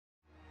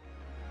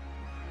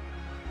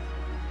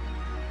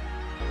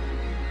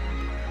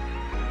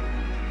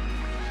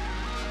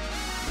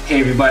Hey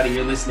everybody,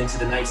 you're listening to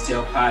the Knight's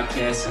Tale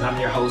podcast, and I'm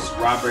your host,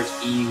 Robert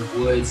E.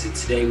 Woods, and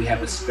today we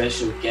have a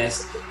special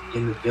guest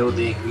in the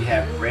building. We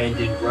have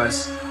Brandon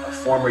Russ, a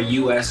former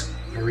U.S.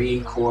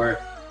 Marine Corps,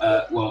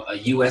 a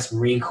U.S.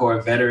 Marine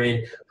Corps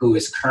veteran who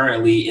is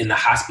currently in the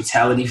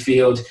hospitality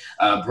field.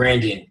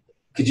 Brandon,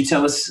 could you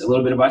tell us a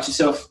little bit about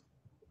yourself?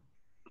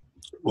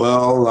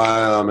 Well,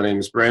 my name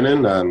is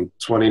Brandon. I'm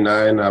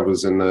 29. I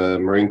was in the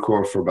Marine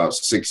Corps for about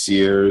 6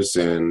 years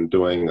and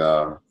doing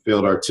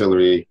field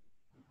artillery.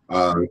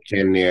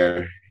 Came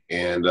there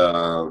and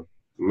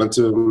went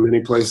to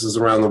many places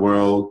around the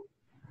world,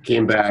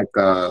 came back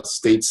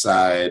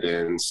stateside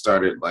and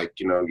started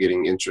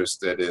getting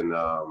interested in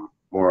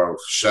more of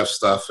chef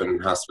stuff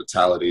and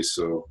hospitality.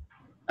 So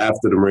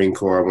after the Marine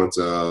Corps, I went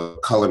to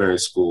culinary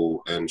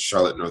school in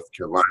Charlotte, North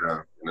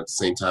Carolina. And at the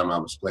same time, I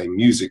was playing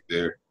music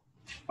there,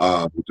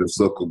 just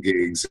local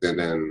gigs. And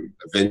then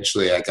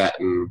eventually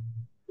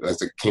as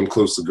it came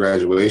close to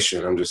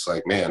graduation, I'm just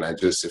like, man,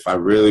 if I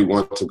really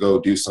want to go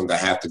do something, I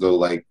have to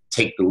go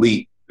take the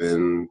leap.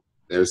 And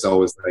there's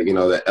always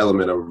that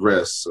element of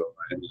risk. So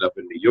I ended up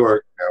in New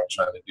York. Now I'm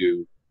trying to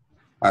do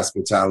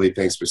hospitality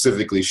things,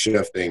 specifically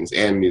chef things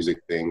and music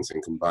things,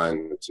 and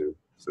combine the two.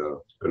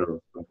 So it's been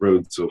a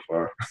road so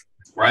far.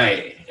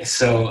 Right.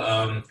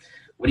 So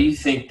what do you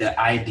think the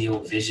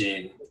ideal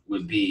vision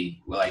would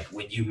be,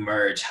 when you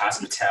merge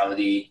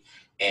hospitality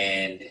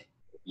and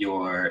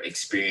your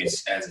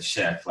experience as a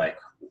chef?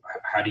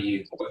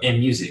 In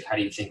music, how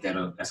do you think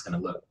that's going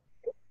to look?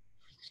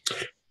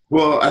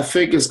 Well, I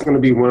think it's going to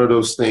be one of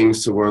those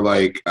things to where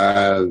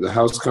the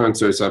house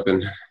concerts I've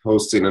been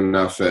hosting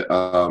enough at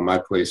my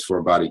place for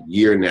about a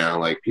year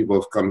now. People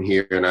have come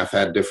here and I've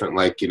had different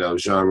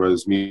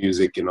genres,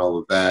 music and all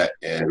of that.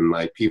 And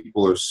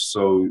people are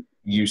so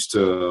used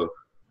to,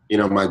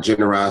 my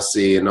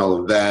generosity and all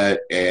of that.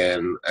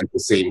 And at the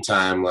same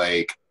time,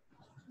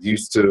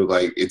 used to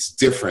it's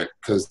different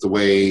because the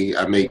way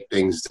I make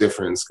things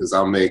different, because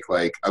I'll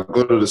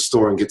go to the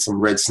store and get some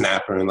red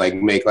snapper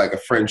and make a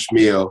French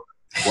meal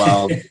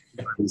while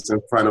he's in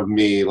front of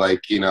me,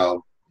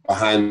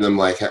 behind them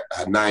a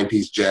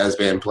 9-piece jazz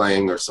band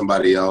playing or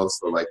somebody else,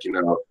 or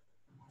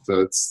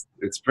so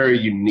it's very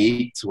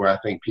unique to where I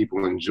think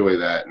people enjoy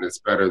that, and it's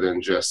better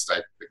than just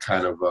the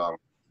kind of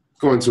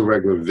going to a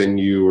regular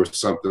venue or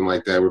something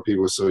like that where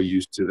people are so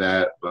used to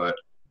that. But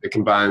it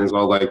combines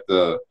all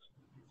the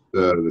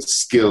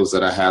skills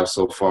that I have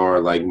so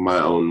far, my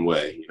own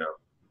way,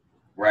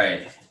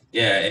 Right.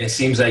 Yeah. And it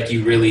seems like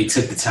you really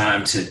took the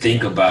time to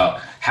think about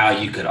how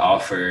you could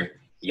offer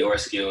your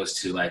skills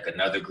to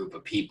another group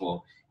of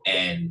people.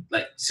 And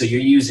so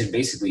you're using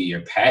basically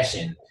your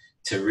passion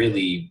to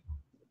really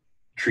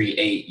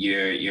create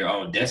your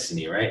own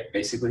destiny, right?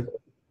 Basically.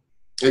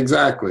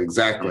 Exactly.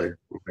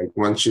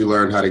 Once you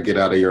learn how to get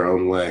out of your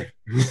own way.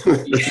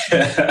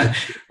 Yeah.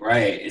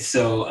 Right.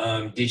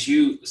 So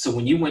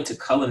when you went to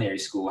culinary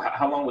school,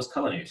 how long was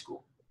culinary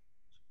school?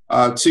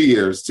 2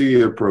 years,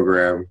 2-year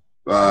program.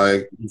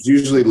 It's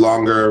usually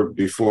longer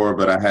before,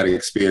 but I had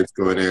experience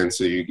going in.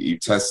 So you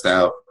test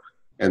out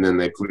and then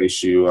they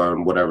place you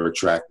on whatever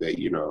track that,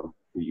 you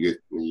get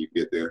when you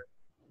get there.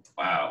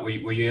 Wow.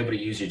 Were you able to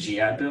use your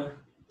GI Bill?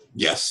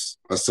 Yes.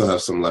 I still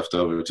have some left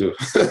over too.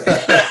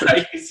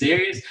 Are you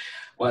serious?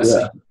 Well,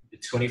 yeah. So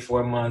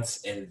 24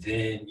 months and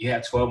then you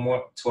have 12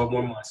 more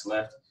months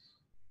left.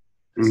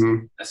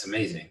 That's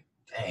amazing.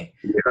 Dang.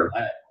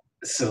 Yeah.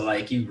 So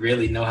you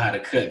really know how to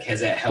cook.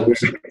 Has that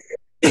helped you?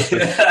 It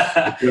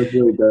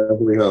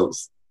definitely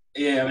helps.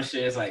 Yeah, I'm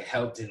sure it's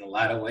helped in a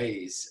lot of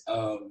ways.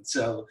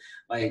 So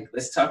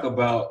let's talk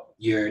about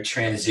your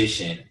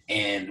transition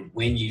and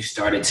when you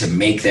started to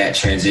make that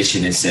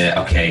transition and said,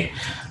 okay,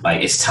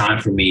 it's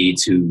time for me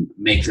to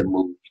make the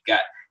move.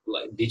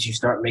 Did you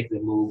start making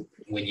the move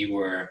when you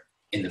were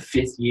in the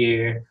 5th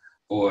year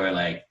or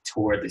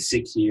toward the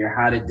 6th year?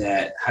 How did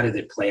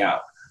it play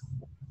out?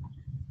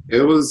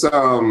 It was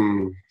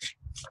around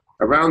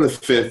the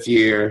 5th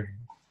year.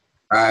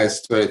 I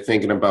started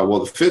thinking about,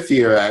 the 5th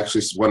year, I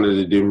actually wanted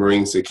to do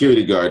Marine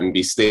Security Guard and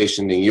be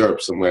stationed in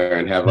Europe somewhere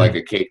and have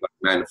a cake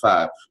 9 to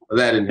 5. Well,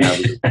 that didn't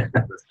happen.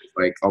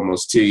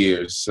 Almost 2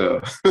 years. So,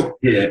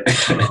 yeah.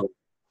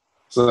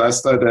 So I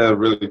started to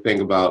really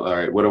think about, all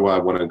right, where do I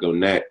want to go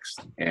next?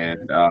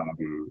 And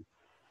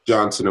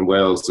Johnson &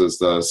 Wales is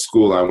the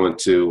school I went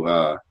to.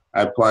 I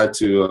applied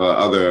to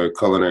other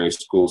culinary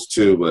schools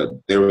too, but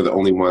they were the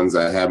only ones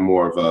that had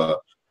more of a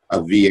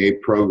VA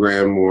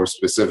program, more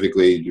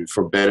specifically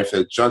for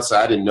benefits. Johnson,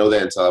 I didn't know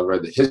that until I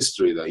read the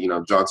history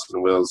that,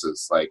 Johnson & Wales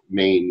is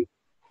main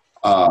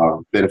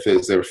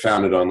benefits. They were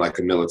founded on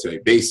a military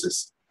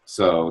basis.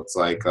 So it's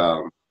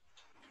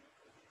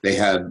they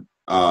had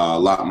a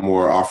lot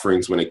more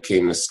offerings when it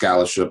came to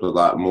scholarship, a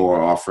lot more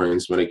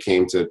offerings when it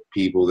came to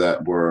people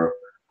that were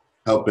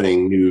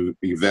helping new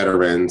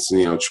veterans,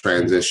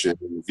 transition,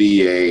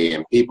 VA,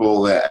 and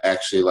people that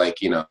actually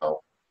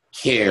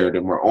cared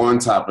and were on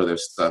top of their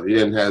stuff.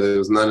 There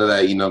was none of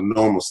that,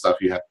 normal stuff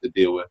you have to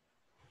deal with.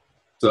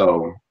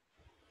 So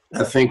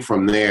I think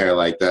from there,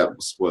 that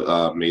was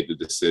what made the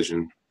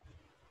decision.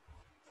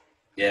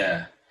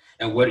 Yeah.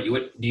 And what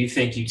do you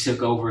think you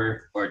took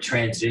over or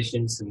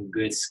transitioned some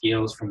good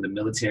skills from the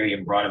military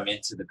and brought them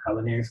into the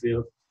culinary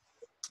field?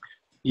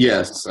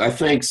 Yes, I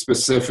think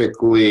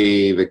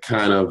specifically the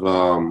kind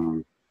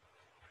of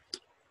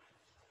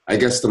I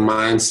guess the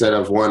mindset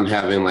of one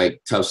having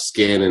like tough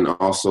skin and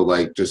also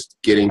like just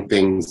getting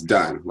things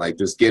done, like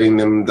just getting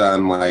them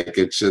done. Like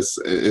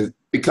it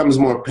becomes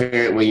more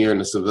apparent when you're in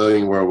the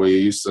civilian world where you're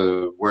used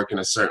to working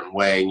a certain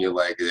way and you're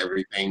like,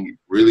 everything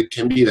really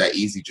can be that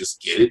easy.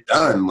 Just get it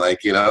done.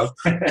 Like, you know?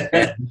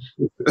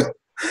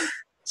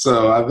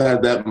 So I've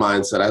had that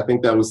mindset. I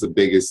think that was the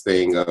biggest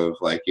thing of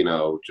like, you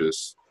know,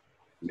 just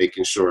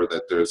making sure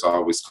that there's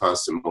always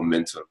constant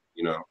momentum,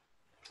 you know?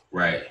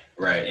 Right,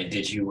 right. And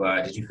did you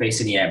face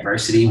any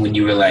adversity when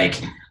you were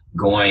like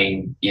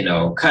going, you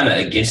know, kind of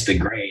against the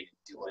grain,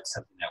 doing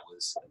something that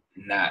was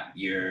not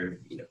your,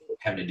 you know,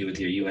 having to do with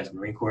your U.S.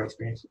 Marine Corps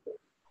experience?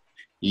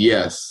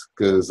 Yes,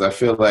 because I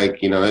feel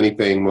like, you know,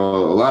 anything, well,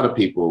 a lot of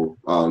people,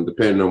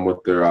 depending on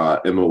what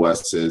their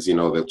MOS is, you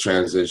know, the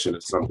transition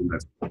is something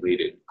that's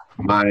completed.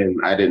 Mine,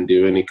 I didn't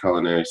do any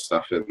culinary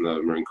stuff in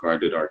the Marine Corps. I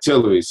did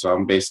artillery. So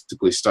I'm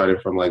basically starting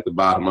from like the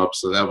bottom up.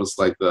 So that was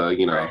like the,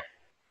 you know,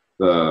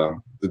 Right.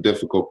 the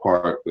difficult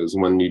part is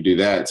when you do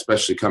that,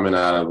 especially coming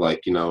out of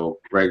like, you know,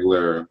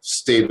 regular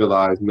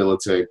stabilized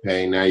military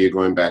pay. Now you're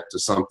going back to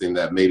something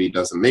that maybe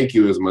doesn't make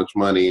you as much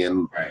money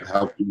and Right.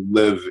 help you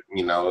live,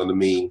 you know, in the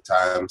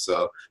meantime.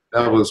 So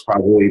that was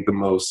probably the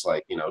most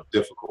like, you know,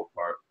 difficult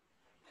part.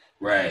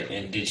 Right.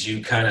 And did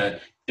you kind of,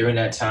 during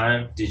that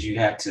time, did you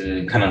have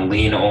to kind of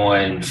lean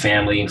on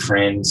family and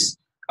friends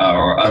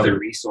or Oh, other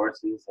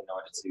resources in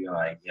order to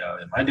like, yo,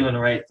 am I doing the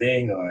right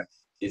thing? Or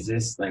is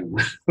this like,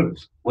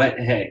 what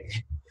the heck?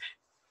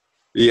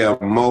 yeah,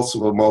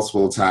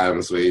 multiple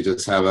times where you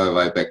just have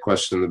like that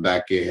question in the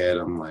back of your head.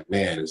 I'm like,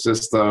 man, is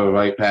this the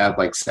right path?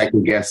 Like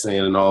second guessing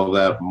and all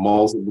that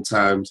multiple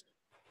times.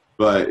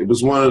 But it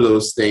was one of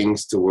those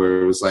things to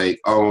where it was like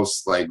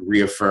almost like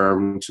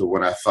reaffirmed to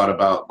when I thought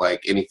about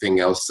like anything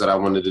else that I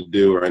wanted to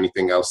do or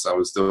anything else I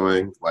was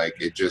doing. Like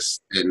it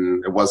just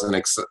didn't, it wasn't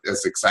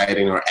as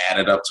exciting or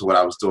added up to what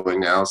I was doing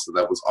now. So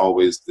that was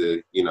always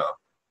the, you know,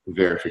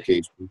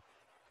 verification.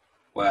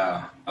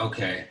 Wow.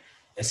 Okay.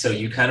 And so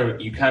you kind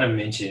of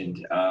mentioned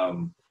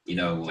you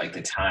know, like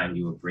the time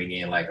you would bring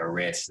in like a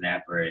red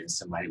snapper and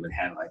somebody would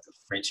have like a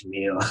French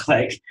meal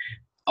like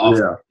off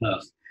Yeah. the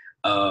cuff.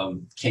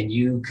 Can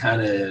you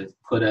kind of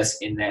put us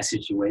in that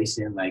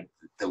situation, like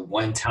the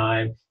one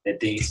time that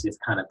things just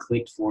kind of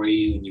clicked for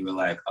you and you were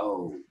like,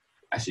 oh,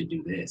 I should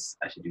do this.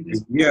 I should do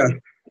this more.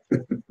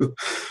 Yeah.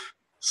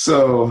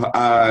 So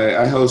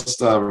I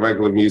host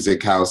regular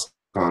music house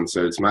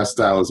concerts. My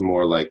style is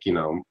more like, you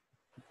know,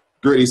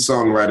 gritty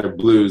songwriter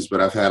blues,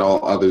 but I've had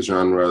all other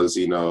genres,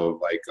 you know,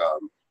 like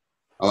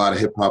a lot of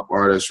hip hop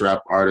artists,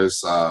 rap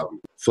artists,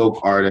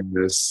 folk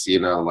artists, you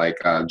know, like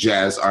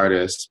jazz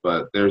artists.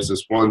 But there's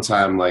this one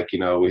time, like, you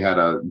know, we had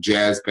a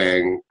jazz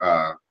band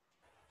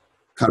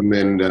come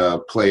in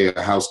to play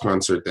a house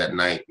concert that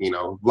night, you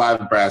know,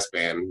 live brass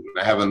band.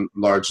 I have a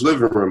large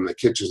living room, the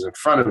kitchen's in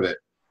front of it.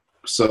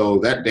 So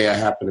that day I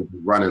happened to be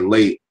running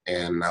late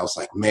and I was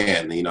like,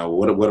 man, you know,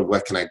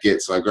 what can I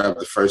get? So I grabbed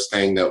the first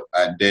thing that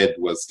I did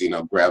was, you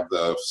know, grab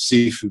the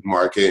seafood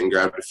market and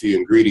grabbed a few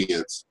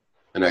ingredients.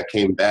 And I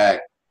came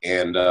back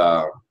and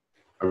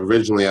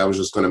originally I was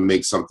just going to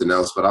make something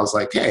else, but I was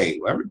like, hey,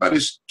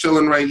 everybody's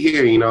chilling right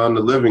here, you know, in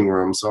the living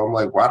room. So I'm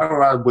like, why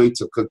don't I wait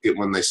to cook it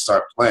when they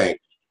start playing?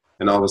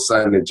 And all of a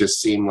sudden it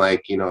just seemed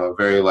like, you know, a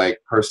very like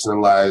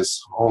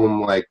personalized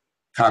home, like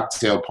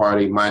cocktail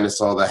party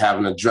minus all the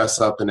having to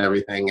dress up and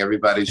everything.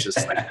 Everybody's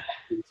just like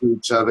to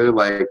each other.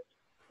 Like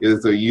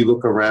so you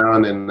look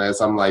around and as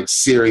I'm like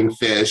searing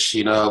fish,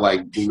 you know,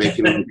 like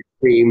making like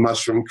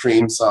mushroom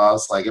cream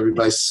sauce, like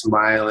everybody's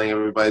smiling,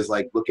 everybody's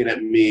like looking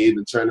at me,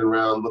 then turning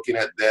around, looking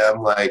at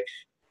them, like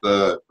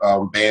the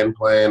band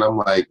playing. I'm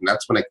like, and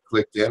that's when it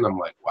clicked in. I'm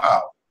like,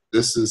 wow,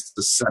 this is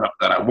the setup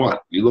that I want.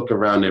 You look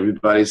around,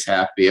 everybody's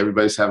happy,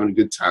 everybody's having a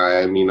good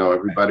time, you know,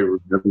 everybody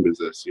remembers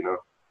this, you know.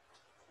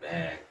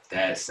 Man,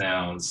 that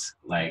sounds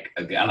like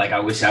like I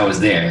wish I was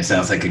there. It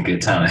sounds like a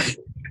good time.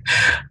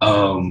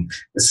 um,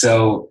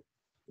 so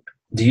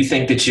do you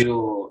think that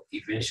you'll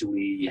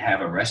eventually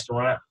have a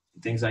restaurant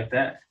and things like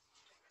that?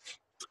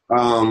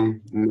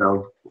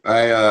 No,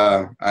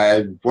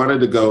 I wanted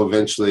to go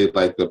eventually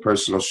like the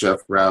personal chef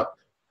route,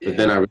 but Yeah.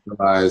 then I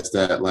realized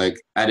that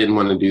like I didn't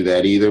want to do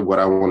that either. What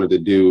I wanted to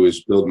do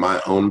is build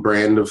my own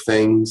brand of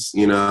things,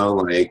 you know,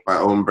 like my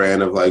own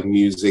brand of like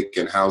music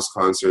and house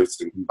concerts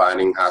and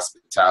combining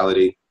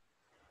hospitality.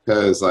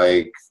 Because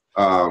like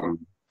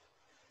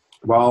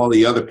while all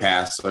the other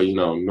paths are, you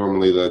know,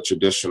 normally the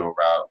traditional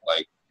route,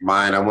 like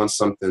mine, I want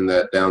something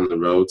that down the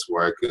road to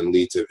where I can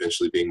lead to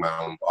eventually being my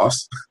own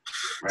boss.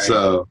 Right.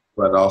 So,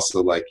 but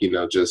also like, you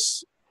know,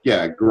 just,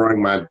 yeah,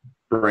 growing my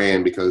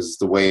brand because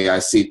the way I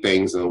see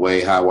things and the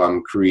way how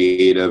I'm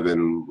creative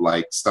and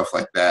like stuff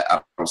like that,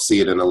 I don't see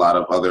it in a lot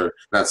of other,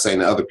 not saying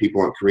that other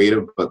people aren't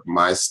creative, but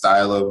my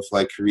style of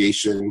like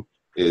creation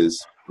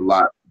is a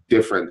lot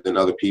different than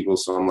other people.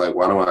 So I'm like,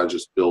 why don't I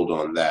just build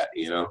on that,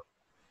 you know?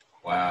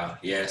 Wow.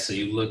 Yeah. So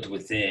you looked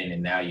within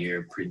and now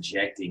you're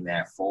projecting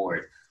that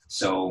forward.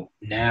 So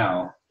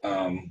now,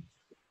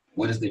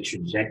 what does the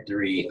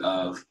trajectory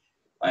of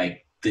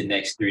like the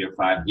next 3 to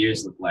 5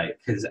 years look like?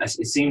 Because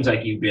it seems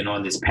like you've been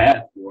on this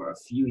path for a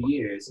few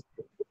years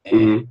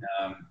and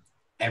Hmm. um,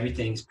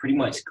 everything's pretty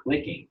much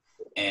clicking.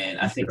 And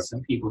I think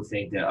some people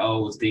think that,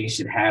 oh, things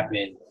should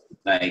happen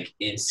like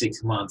in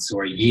 6 months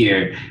or a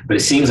year, but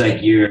it seems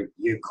like you're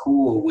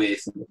cool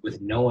with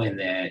knowing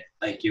that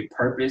like your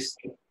purpose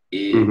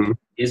is Hmm.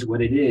 is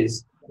what it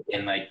is,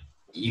 and like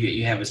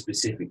you have a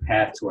specific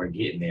path toward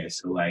getting there.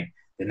 So like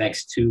the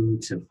next 2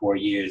 to 4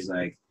 years,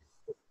 like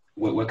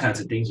what kinds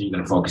of things are you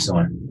going to focus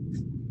on?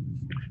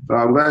 So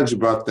I'm glad you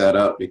brought that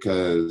up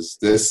because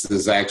this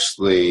is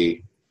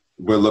actually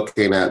we're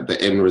looking at the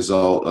end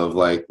result of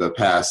like the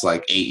past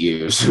like 8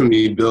 years of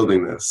me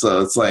building this.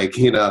 So it's like,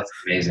 That's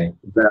amazing.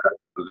 that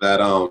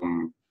that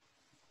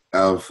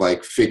of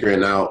like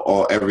figuring out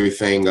all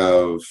everything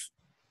of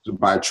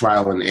by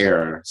trial and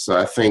error. So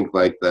I think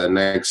like the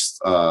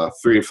next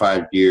 3 to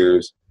 5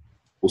 years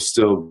will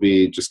still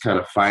be just kind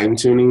of fine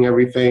tuning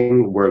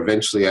everything. Where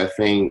eventually I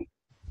think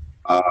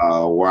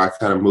where I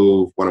kind of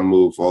want to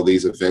move all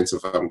these events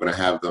if I'm going to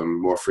have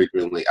them more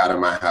frequently out of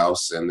my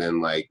house and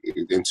then like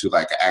into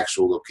like an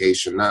actual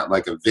location, not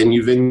like a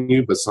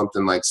venue, but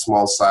something like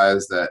small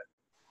size that,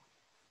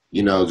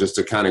 just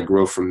to kind of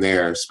grow from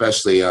there,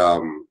 especially,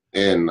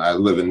 and I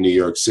live in New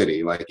York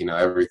City, like,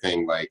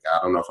 everything, like, I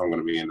don't know if I'm going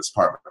to be in this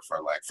apartment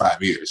for like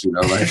 5 years,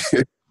 like,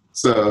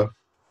 so,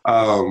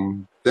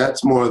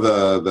 that's more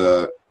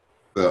the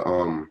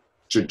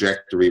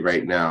trajectory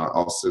right now,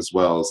 also, as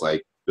well as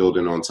like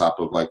building on top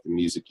of like the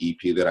music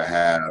EP that I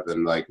have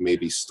and like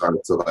maybe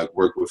start to like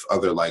work with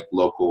other like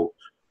local,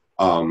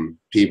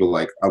 people,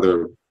 like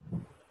other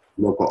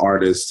local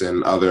artists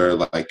and other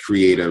like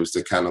creatives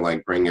to kind of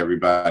like bring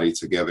everybody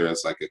together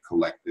as like a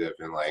collective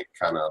and like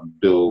kind of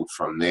build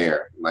from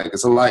there. Like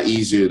it's a lot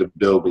easier to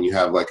build when you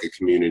have like a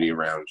community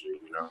around you.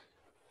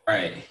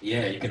 Right.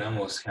 Yeah, you can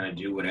almost kind of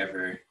do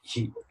whatever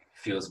you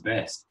feels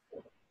best.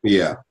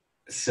 Yeah.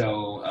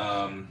 So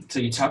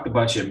you talked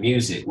about your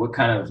music. What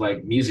kind of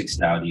like music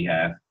style do you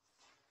have?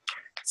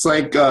 It's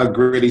like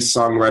gritty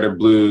songwriter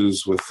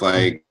blues with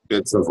like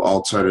bits of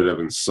alternative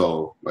and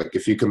soul. Like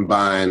if you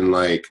combine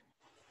like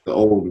the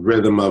old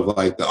rhythm of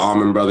like the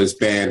Allman Brothers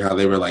band, how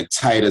they were like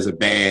tight as a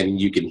band, and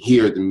you can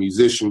hear the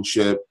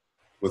musicianship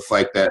with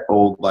like that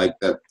old like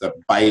that the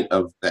bite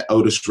of that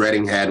Otis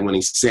Redding had when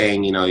he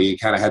sang. You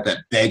kind of had that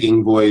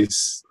begging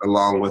voice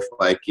along with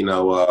like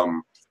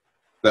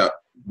the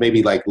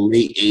maybe like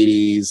late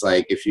 '80s,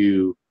 like if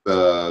you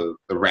the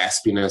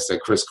raspiness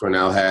that Chris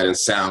Cornell had in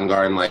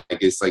Soundgarden, like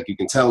it's like you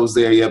can tell it was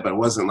there yet, but it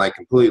wasn't like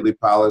completely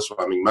polished.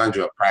 Well, I mean, mind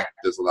you, I've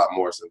practiced a lot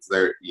more since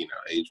their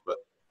age, but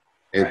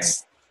Right.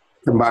 it's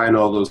combine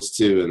all those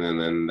two, and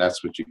then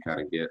that's what you kind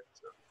of get.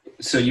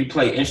 So you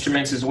play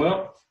instruments as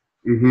well?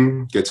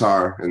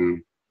 Guitar,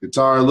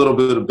 a little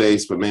bit of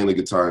bass, but mainly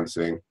guitar and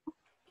sing.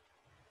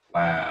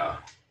 Wow.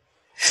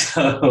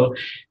 So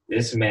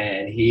this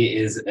man, he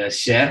is a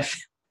chef.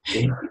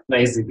 He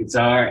plays the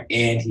guitar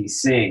and he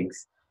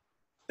sings.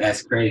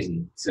 That's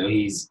crazy. So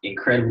he's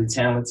incredibly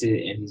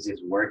talented and he's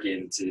just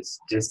working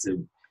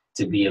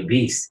to be a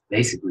beast,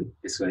 basically.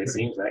 That's what it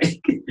seems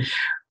like.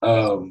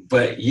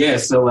 But yeah,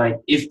 so like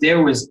if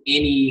there was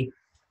any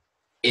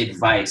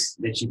advice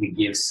that you could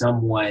give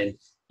someone,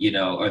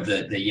 or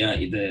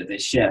the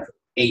chef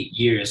 8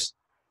 years,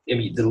 I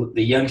mean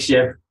the young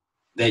chef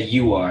that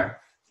you are,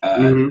 uh,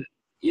 Mm-hmm.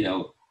 you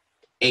know,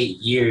 8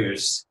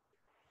 years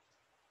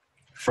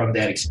from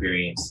that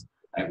experience,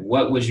 like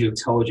what would you have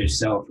told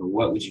yourself or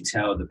what would you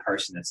tell the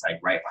person that's like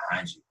right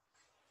behind you?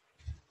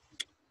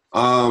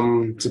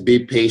 To be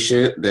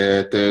patient.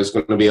 That there's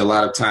going to be a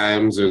lot of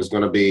times. There's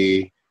going to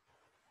be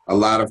a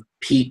lot of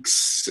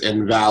peaks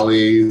and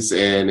valleys,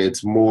 and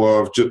it's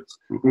more of just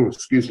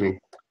excuse me,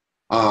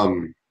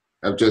 um,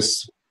 of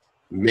just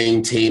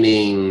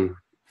maintaining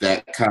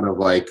that kind of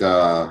like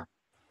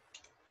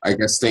I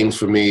guess things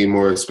for me,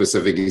 more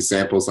specific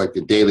examples like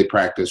the daily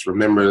practice.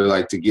 Remember,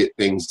 like to get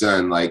things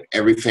done. Like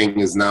everything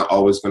is not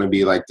always going to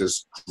be like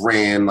this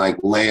grand like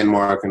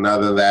landmark and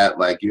other that.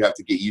 Like you have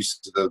to get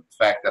used to the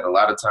fact that a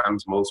lot of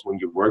times, most when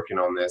you're working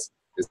on this,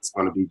 it's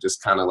going to be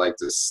just kind of like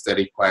this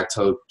steady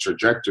plateau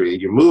trajectory.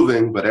 You're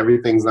moving, but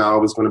everything's not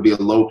always going to be a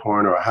low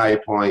point or a high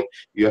point.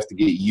 You have to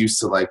get used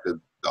to like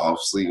the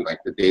obviously like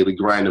the daily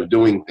grind of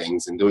doing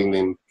things and doing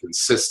them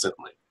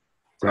consistently.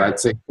 So Right. I'd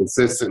say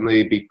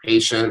consistently be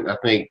patient. I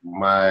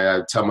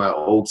tell my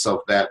old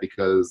self that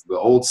because the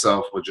old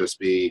self would just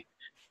be,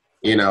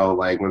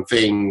 like when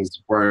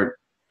things weren't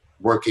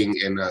working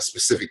in a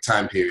specific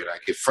time period, I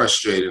get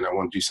frustrated and I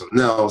want to do something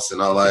else and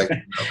I like,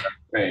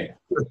 Right.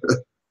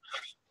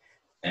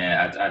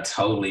 And I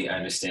totally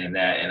understand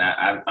that. And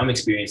I'm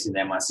experiencing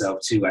that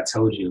myself too. I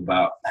told you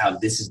about how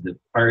this is the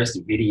first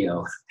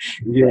video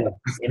yeah,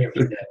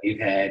 interview that we've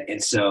had.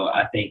 And so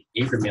I think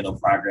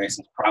incremental progress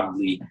is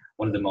probably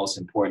one of the most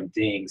important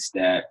things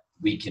that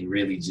we can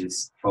really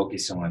just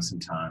focus on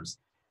sometimes,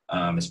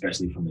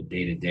 especially from a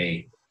day to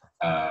day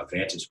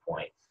vantage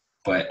point.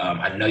 But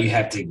I know you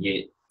have to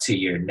get to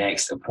your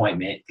next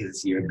appointment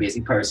because you're a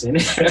busy person.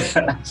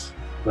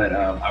 But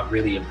I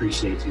really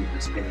appreciate you for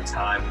spending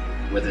time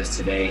with us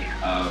today.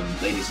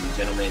 Ladies and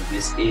gentlemen,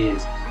 this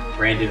is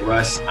Brandon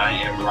Russ. I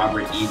am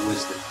Robert E.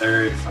 Woods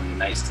III from the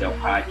Knight's Tale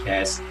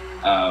podcast.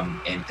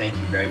 And thank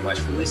you very much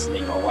for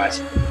listening or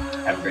watching.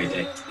 Have a great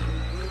day.